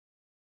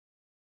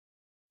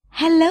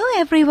Hello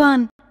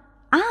everyone,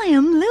 I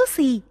am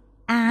Lucy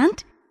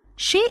and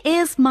she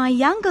is my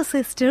younger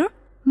sister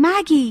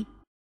Maggie.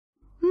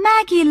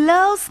 Maggie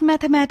loves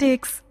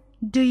mathematics.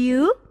 Do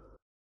you?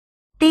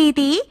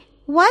 Didi,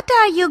 what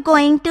are you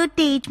going to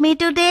teach me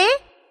today?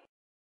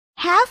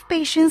 Have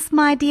patience,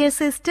 my dear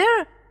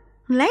sister.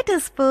 Let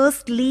us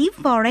first leave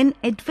for an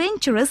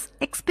adventurous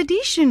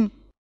expedition.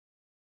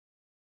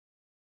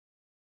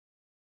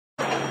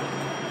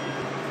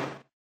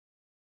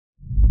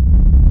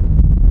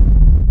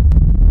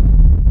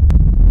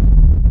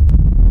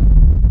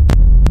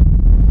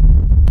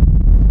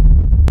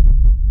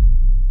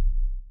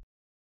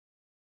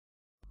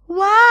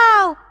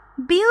 Wow!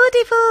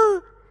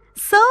 Beautiful!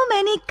 So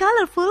many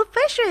colorful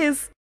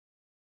fishes!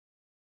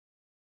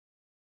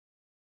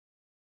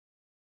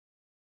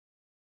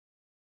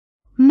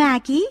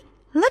 Maggie,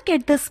 look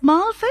at the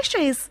small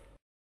fishes.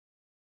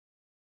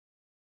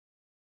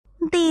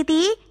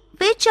 Didi,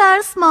 which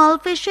are small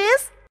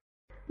fishes?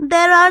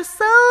 There are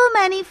so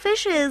many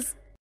fishes.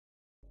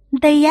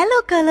 The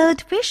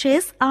yellow-colored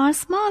fishes are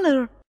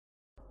smaller.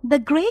 The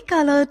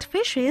gray-colored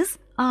fishes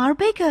are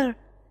bigger.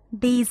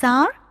 These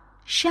are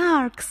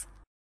sharks.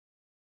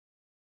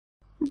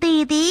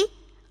 Didi,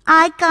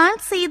 I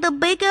can't see the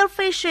bigger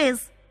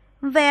fishes.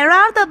 Where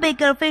are the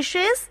bigger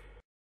fishes?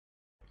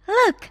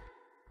 Look,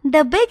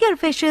 the bigger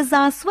fishes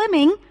are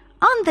swimming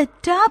on the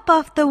top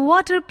of the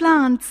water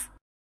plants.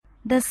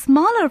 The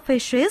smaller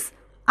fishes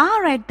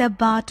are at the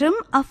bottom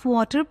of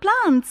water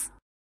plants.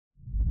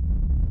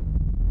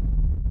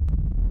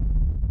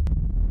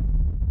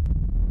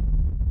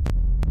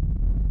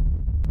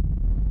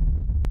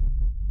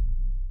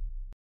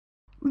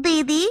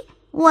 Didi,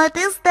 what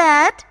is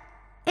that?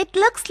 It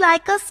looks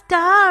like a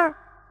star.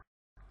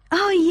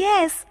 Oh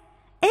yes,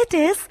 it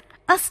is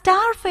a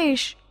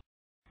starfish.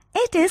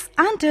 It is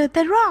under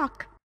the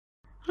rock.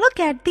 Look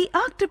at the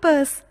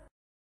octopus.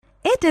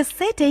 It is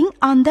sitting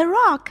on the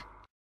rock.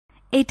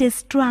 It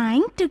is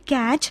trying to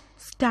catch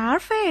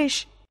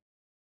starfish.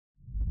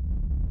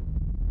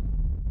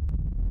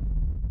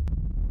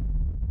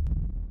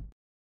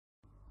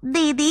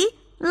 Didi,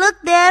 look,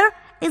 there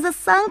is a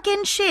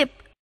sunken ship.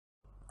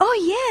 Oh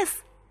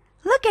yes,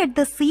 look at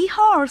the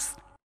seahorse.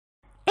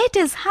 It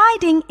is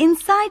hiding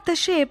inside the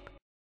ship.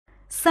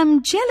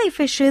 Some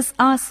jellyfishes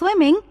are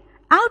swimming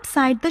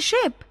outside the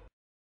ship.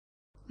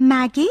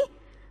 Maggie,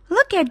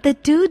 look at the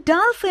two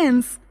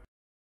dolphins.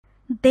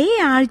 They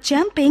are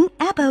jumping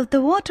above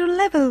the water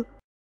level.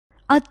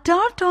 A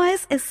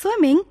tortoise is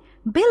swimming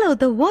below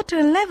the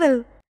water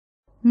level.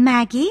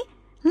 Maggie,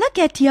 look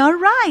at your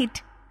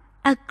right.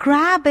 A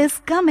crab is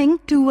coming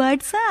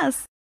towards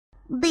us.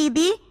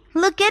 Didi,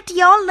 look at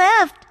your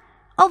left.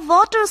 A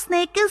water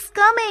snake is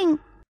coming.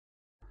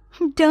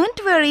 Don't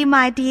worry,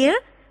 my dear.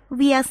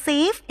 We are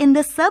safe in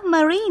the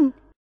submarine.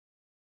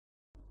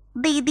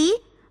 Didi,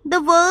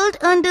 the world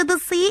under the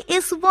sea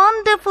is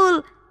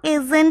wonderful,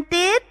 isn't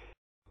it?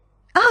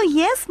 Oh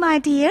yes, my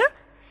dear.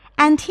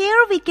 And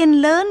here we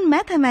can learn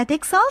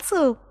mathematics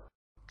also.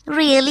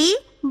 Really?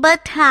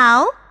 But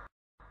how?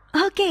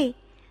 Okay,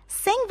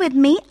 sing with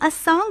me a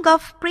song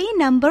of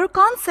pre-number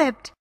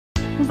concept.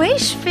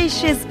 Which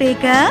fish is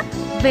bigger?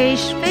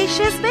 Which fish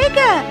is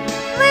bigger?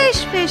 Which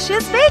fish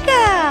is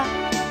bigger?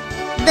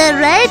 The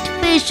red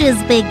fish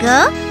is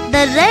bigger.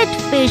 The red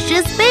fish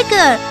is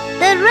bigger.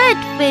 The red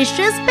fish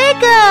is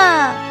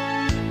bigger.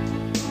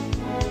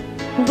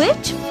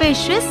 Which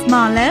fish is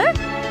smaller?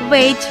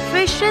 Which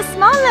fish is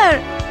smaller?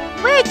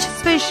 Which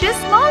fish is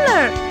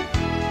smaller?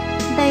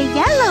 The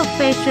yellow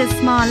fish is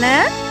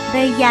smaller.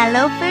 The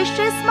yellow fish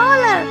is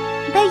smaller.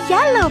 The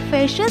yellow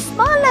fish is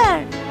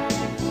smaller.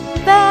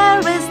 Where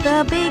is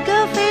the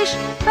bigger fish?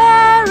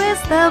 Where is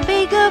the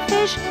bigger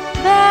fish?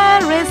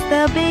 Where is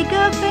the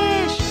bigger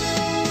fish?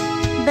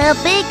 The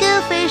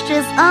bigger fish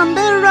is on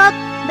the rock.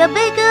 The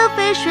bigger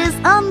fish is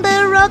on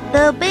the rock.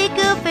 The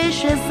bigger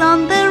fish is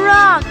on the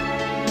rock.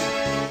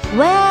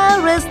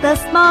 Where is the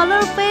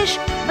smaller fish?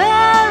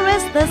 Where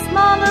is the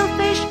smaller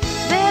fish?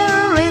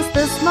 Where is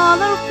the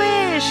smaller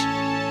fish?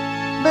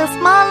 The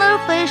smaller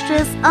fish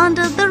is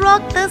under the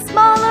rock. The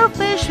smaller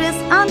fish is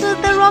under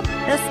the rock.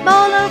 The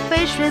smaller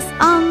fish is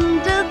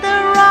under the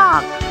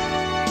rock.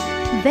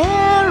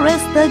 Where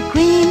is the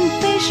green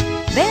fish?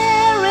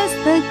 Where is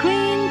the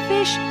green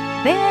fish?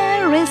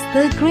 Where is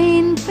the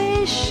green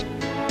fish?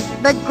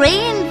 The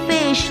green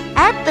fish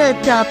at the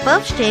top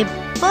of ship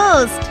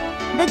post.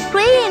 The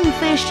green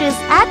fish is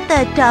at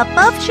the top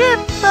of ship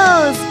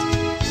post.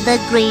 The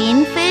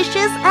green fish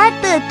is at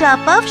the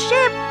top of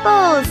ship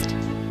post.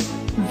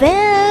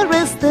 Where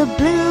is the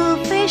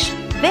blue fish?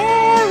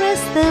 Where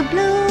is the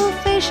blue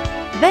fish?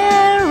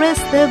 Where is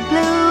the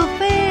blue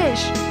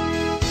fish?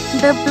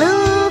 The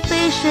blue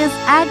fish is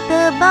at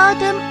the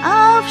bottom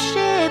of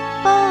ship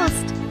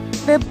post.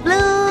 The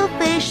blue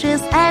fish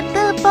is at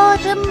the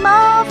bottom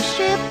of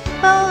ship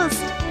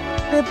post.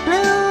 The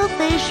blue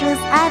fish is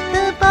at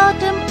the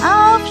bottom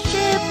of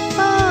ship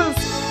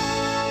post.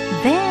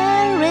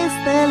 Where is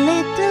the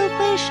little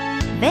fish?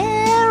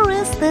 Where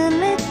is the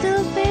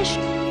little fish?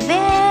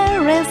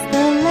 Where is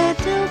the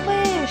little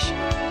fish?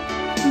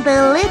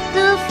 The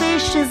little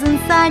fish is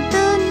inside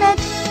the net.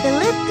 The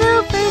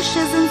little fish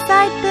is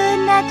inside the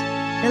net.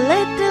 The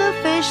little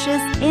fish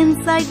is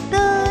inside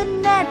the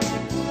net.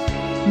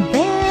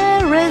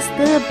 Where is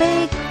the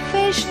big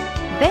fish?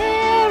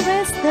 Where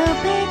is the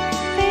big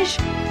fish?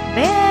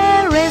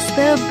 Where is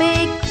the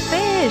big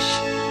fish?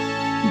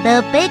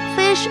 The big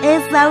fish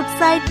is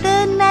outside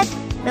the net.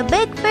 The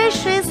big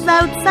fish is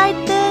outside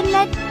the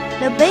net.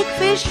 The big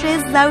fish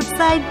is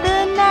outside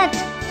the net.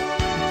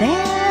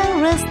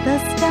 Where is the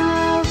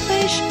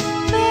starfish?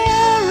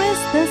 Where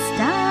is the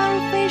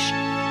starfish?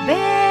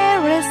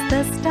 Where is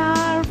the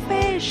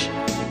starfish?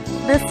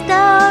 The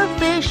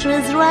starfish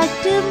is right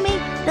to me.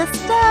 The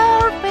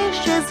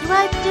starfish is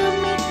right to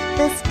me.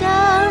 The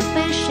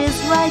starfish is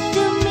right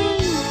to me.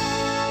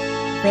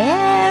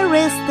 Where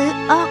is the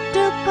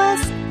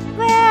octopus?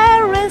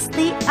 Where is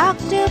the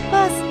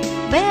octopus?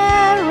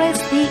 Where is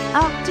the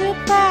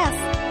octopus?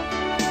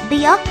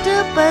 The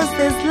octopus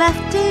is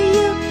left to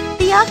you.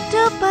 The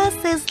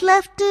octopus is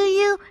left to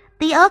you.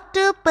 The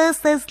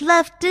octopus is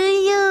left to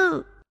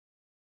you.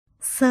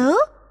 So,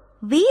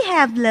 we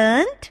have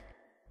learned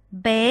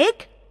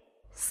big,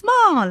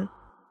 small,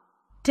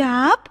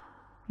 top,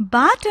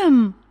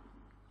 bottom,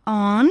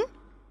 on,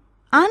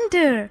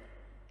 under,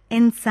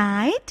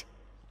 inside,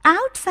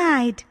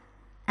 outside,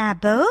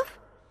 above,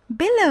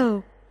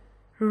 below,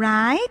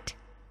 right,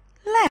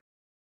 left.